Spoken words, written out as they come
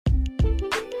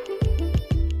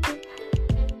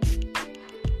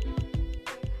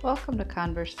Welcome to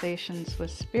Conversations with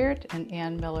Spirit and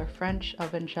Ann Miller French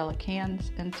of Angelic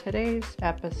Hands. In today's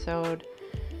episode,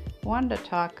 I wanted to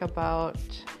talk about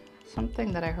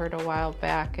something that I heard a while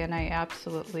back, and I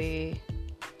absolutely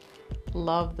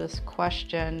love this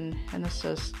question, and this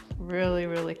is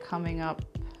really coming up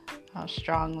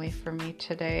strongly for me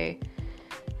today,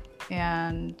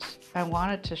 and I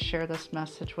wanted to share this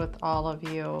message with all of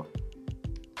you.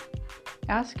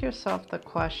 Ask yourself the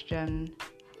question,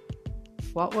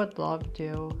 what would love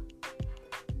do?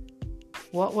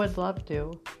 What would love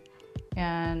do?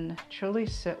 And truly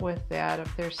sit with that.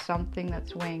 If there's something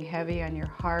that's weighing heavy on your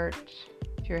heart,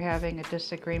 if you're having a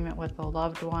disagreement with a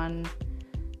loved one,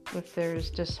 if there's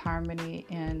disharmony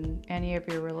in any of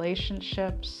your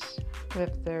relationships,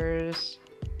 if there's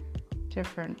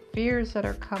different fears that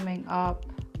are coming up,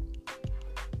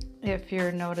 if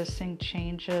you're noticing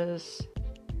changes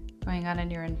going on in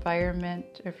your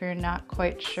environment, if you're not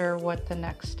quite sure what the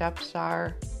next steps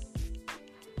are,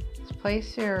 just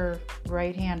place your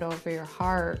right hand over your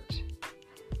heart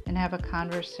and have a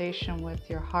conversation with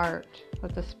your heart,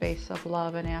 with the space of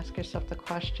love, and ask yourself the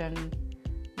question,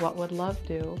 what would love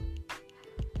do?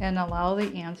 And allow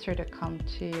the answer to come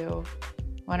to you.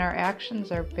 When our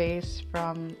actions are based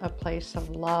from a place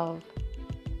of love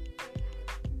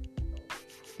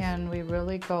and we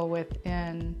really go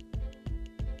within,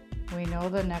 we know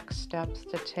the next steps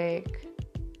to take,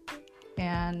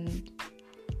 and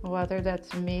whether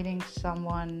that's meeting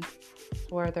someone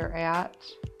where they're at,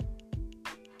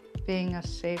 being a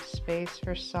safe space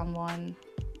for someone,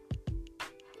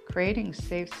 creating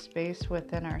safe space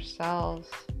within ourselves,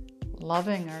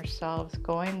 loving ourselves,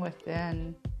 going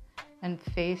within and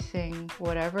facing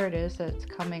whatever it is that's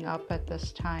coming up at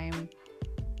this time.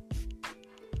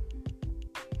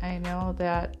 I know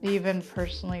that even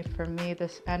personally for me,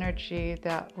 this energy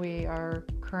that we are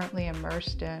currently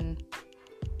immersed in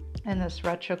this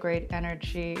retrograde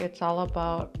energy, it's all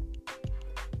about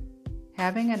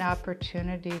having an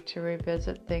opportunity to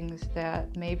revisit things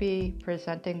that may be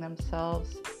presenting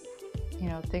themselves,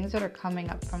 things that are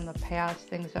coming up from the past,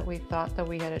 things that we thought that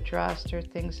we had addressed, or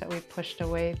things that we pushed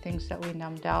away, things that we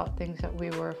numbed out, things that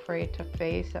we were afraid to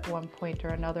face at one point or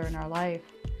another in our life.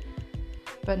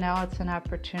 But now it's an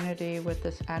opportunity with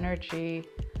this energy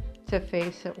to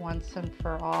face it once and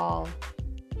for all,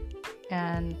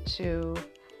 and to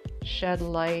shed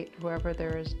light wherever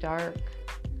there is dark,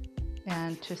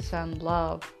 and to send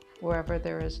love wherever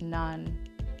there is none,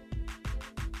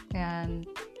 and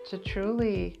to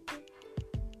truly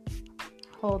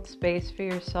hold space for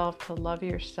yourself, to love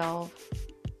yourself,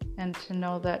 and to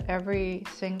know that every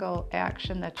single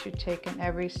action that you take and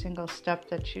every single step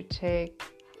that you take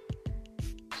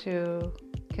to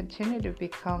continue to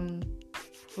become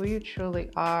who you truly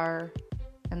are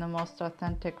and the most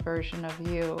authentic version of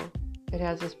you, it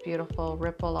has this beautiful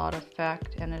ripple out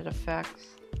effect, and it affects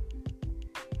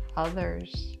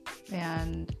others,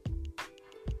 and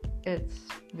it's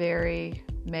very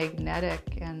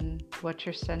magnetic, and what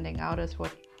you're sending out is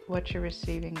what you're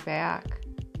receiving back.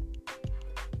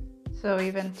 So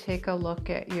even take a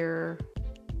look at your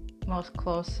most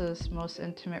closest, most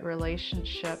intimate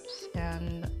relationships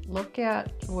and look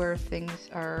at where things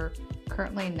are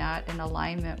currently not in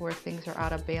alignment, where things are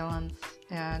out of balance.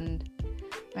 And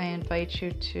I invite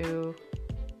you to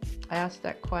ask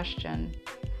that question,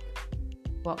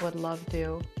 what would love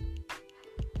do?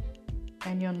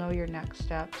 And you'll know your next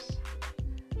steps.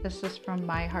 This is from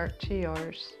my heart to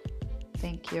yours.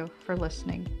 Thank you for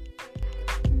listening.